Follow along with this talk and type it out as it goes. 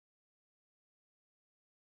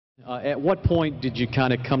At what point did you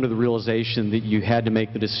kind of come to the realization that you had to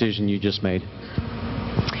make the decision you just made?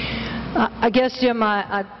 I guess, Jim,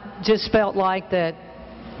 I just felt like that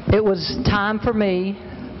it was time for me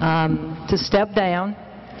to step down,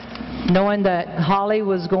 knowing that Holly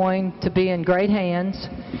was going to be in great hands.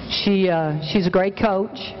 She's a great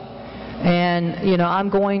coach, and you know, I'm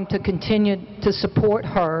going to continue to support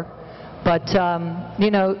her. But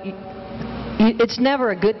you know, it's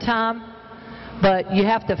never a good time, but you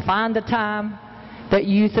have to find the time that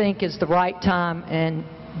you think is the right time, and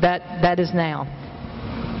that is now.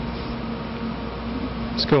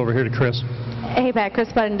 Let's go over here to Chris. Hey, Pat,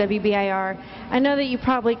 Chris Button, WBIR. I know that you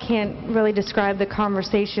probably can't really describe the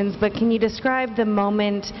conversations, but can you describe the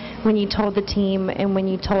moment when you told the team and when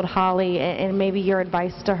you told Holly, and maybe your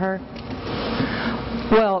advice to her?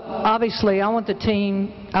 Well, obviously, I wanted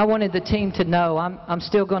the team to know I'm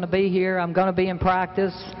still going to be here. I'm going to be in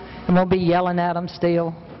practice. I'm going to be yelling at them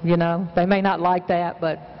still. You know, they may not like that,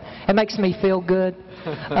 but it makes me feel good.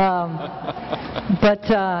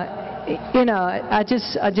 You know, I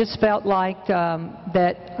just felt like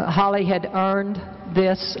that Holly had earned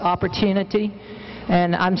this opportunity,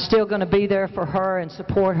 and I'm still going to be there for her and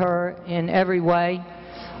support her in every way,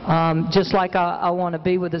 just like I want to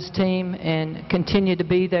be with this team and continue to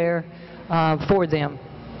be there for them.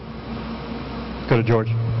 Go to George.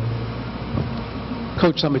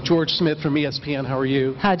 Coach, I'm George Smith from ESPN. How are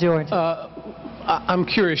you? Hi, George. I'm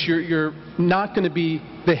curious, you're not going to be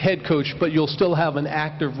the head coach, but you'll still have an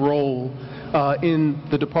active role in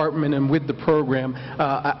the department and with the program.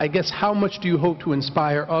 I guess how much do you hope to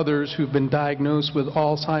inspire others who've been diagnosed with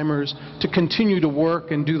Alzheimer's to continue to work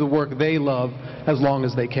and do the work they love as long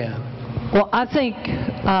as they can? Well, I think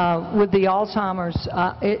with the Alzheimer's,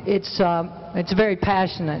 it's very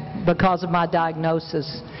passionate because of my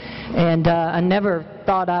diagnosis. And I never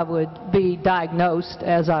thought I would be diagnosed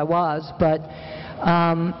as I was, but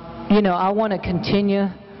you know, I want to continue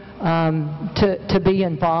to be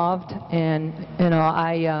involved, and you know,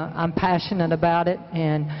 I'm passionate about it,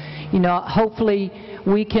 and you know, hopefully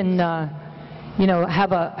we can you know,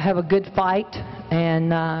 have a good fight, and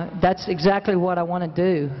that's exactly what I want to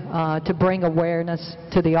do, to bring awareness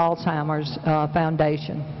to the Alzheimer's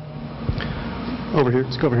Foundation. Over here.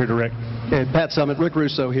 Let's go over here to Rick. Okay, Pat Summitt, Rick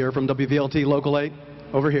Russo here from WVLT Local 8.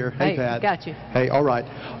 Over here. Hey, Pat. Got you. Hey, all right.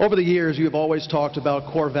 Over the years, you have always talked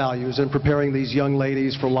about core values and preparing these young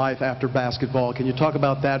ladies for life after basketball. Can you talk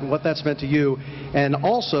about that and what that's meant to you? And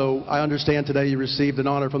also, I understand today you received an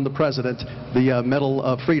honor from the President, the Medal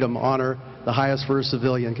of Freedom honor, the highest for a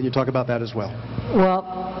civilian. Can you talk about that as well? Well,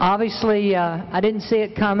 obviously, I didn't see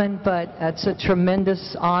it coming, but it's a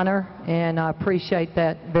tremendous honor, and I appreciate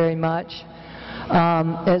that very much.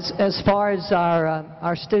 As far as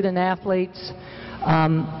our student athletes,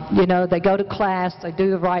 you know, they go to class, they do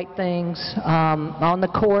the right things. On the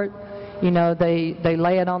court, you know, they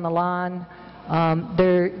lay it on the line.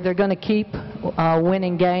 They're going to keep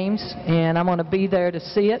winning games, and I'm going to be there to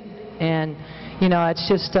see it. And you know, it's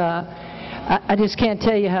just I just can't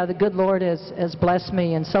tell you how the good Lord has blessed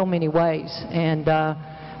me in so many ways. And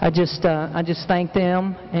I just thank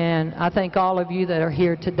them, and I thank all of you that are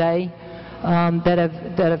here today that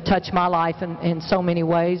have touched my life in so many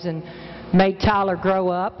ways and made Tyler grow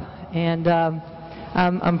up, and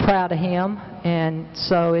I'm proud of him. And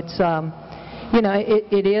so it's you know,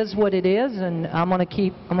 it is what it is, and I'm gonna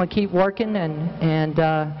keep working and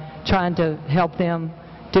trying to help them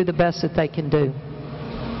do the best that they can do.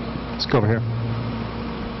 Let's go over here.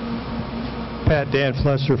 Pat, Dan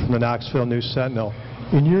Flesser from the Knoxville News Sentinel.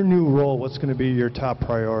 In your new role, what's going to be your top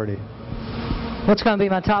priority? What's going to be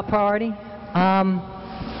my top priority?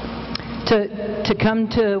 To come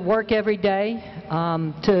to work every day,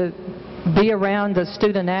 to be around the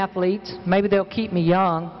student athletes. Maybe they'll keep me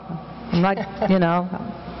young. I'm not, you know,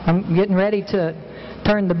 I'm getting ready to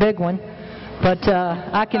turn the big one, but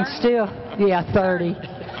I can still, yeah, 30.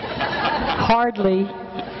 Hardly,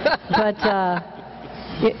 but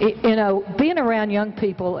you know, being around young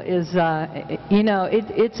people is, you know,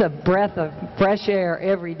 it's a breath of fresh air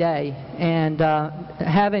every day, and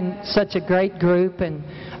having such a great group, and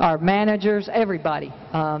our managers, everybody,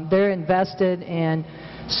 they're invested, and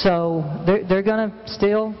so they're going to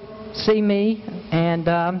still see me, and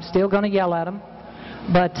I'm still going to yell at them,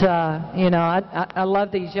 but you know, I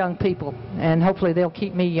love these young people, and hopefully they'll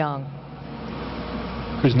keep me young.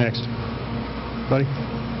 Who's next? Buddy?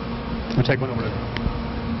 We'll take one over there.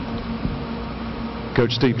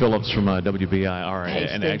 Coach Steve Phillips from WBIR, Hey,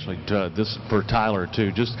 and Steve. actually this for Tyler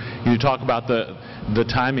too. Just you talk about the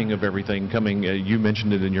timing of everything coming. You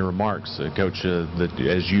mentioned it in your remarks, Coach, that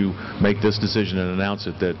as you make this decision and announce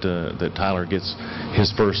it, that Tyler gets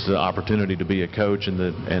his first opportunity to be a coach,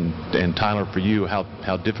 and Tyler, for you,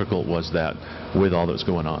 how difficult was that with all that's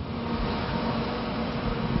going on?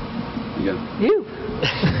 You.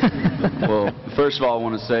 Well, first of all, I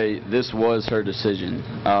want to say this was her decision.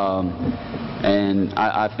 And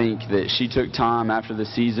I think that she took time after the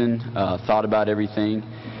season, thought about everything.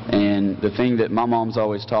 And the thing that my mom's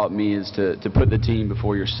always taught me is to put the team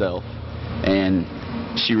before yourself. And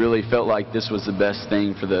she really felt like this was the best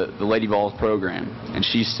thing for the Lady Vols program. And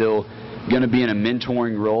she's still going to be in a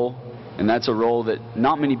mentoring role. And that's a role that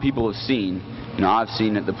not many people have seen. You know, I've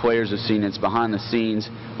seen it, the players have seen it, it's behind the scenes.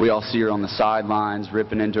 We all see her on the sidelines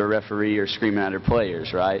ripping into a referee or screaming at her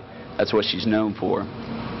players, right? That's what she's known for.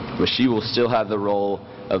 But she will still have the role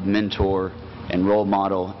of mentor and role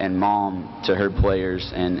model and mom to her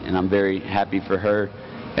players, and I'm very happy for her.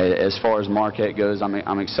 As far as Marquette goes,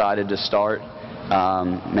 I'm excited to start.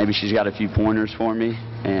 Maybe she's got a few pointers for me,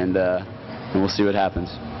 and we'll see what happens.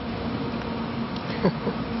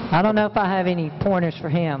 I don't know if I have any pointers for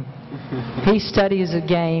him. He studies the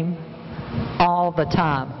game all the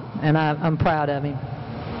time, and I'm proud of him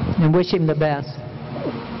and wish him the best.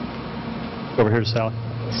 Over here to Sally.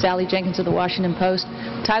 Sally Jenkins of the Washington Post.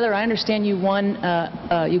 Tyler, I understand you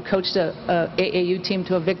you coached a AAU team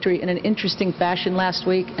to a victory in an interesting fashion last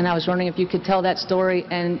week, and I was wondering if you could tell that story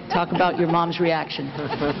and talk about your mom's reaction.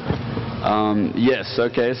 Yes,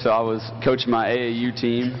 okay, so I was coaching my AAU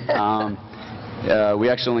team. We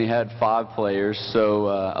actually only had 5 players, so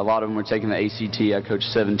a lot of them were taking the ACT. I coached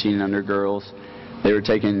 17 and under girls. They were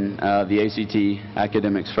taking the ACT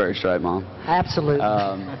academics first, right, Mom? Absolutely.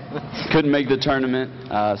 Couldn't make the tournament,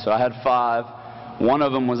 so I had 5. One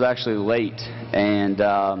of them was actually late, and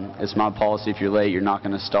it's my policy, if you're late, you're not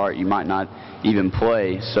going to start. You might not even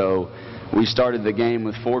play. So we started the game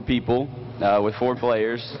with 4 people, with 4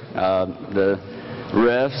 players. The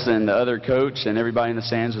refs and the other coach and everybody in the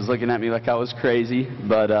stands was looking at me like I was crazy,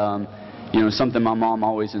 but you know, something my mom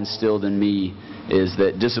always instilled in me is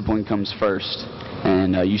that discipline comes first,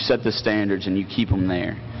 and you set the standards and you keep them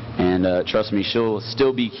there, and trust me, she'll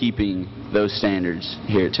still be keeping those standards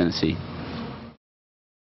here at Tennessee.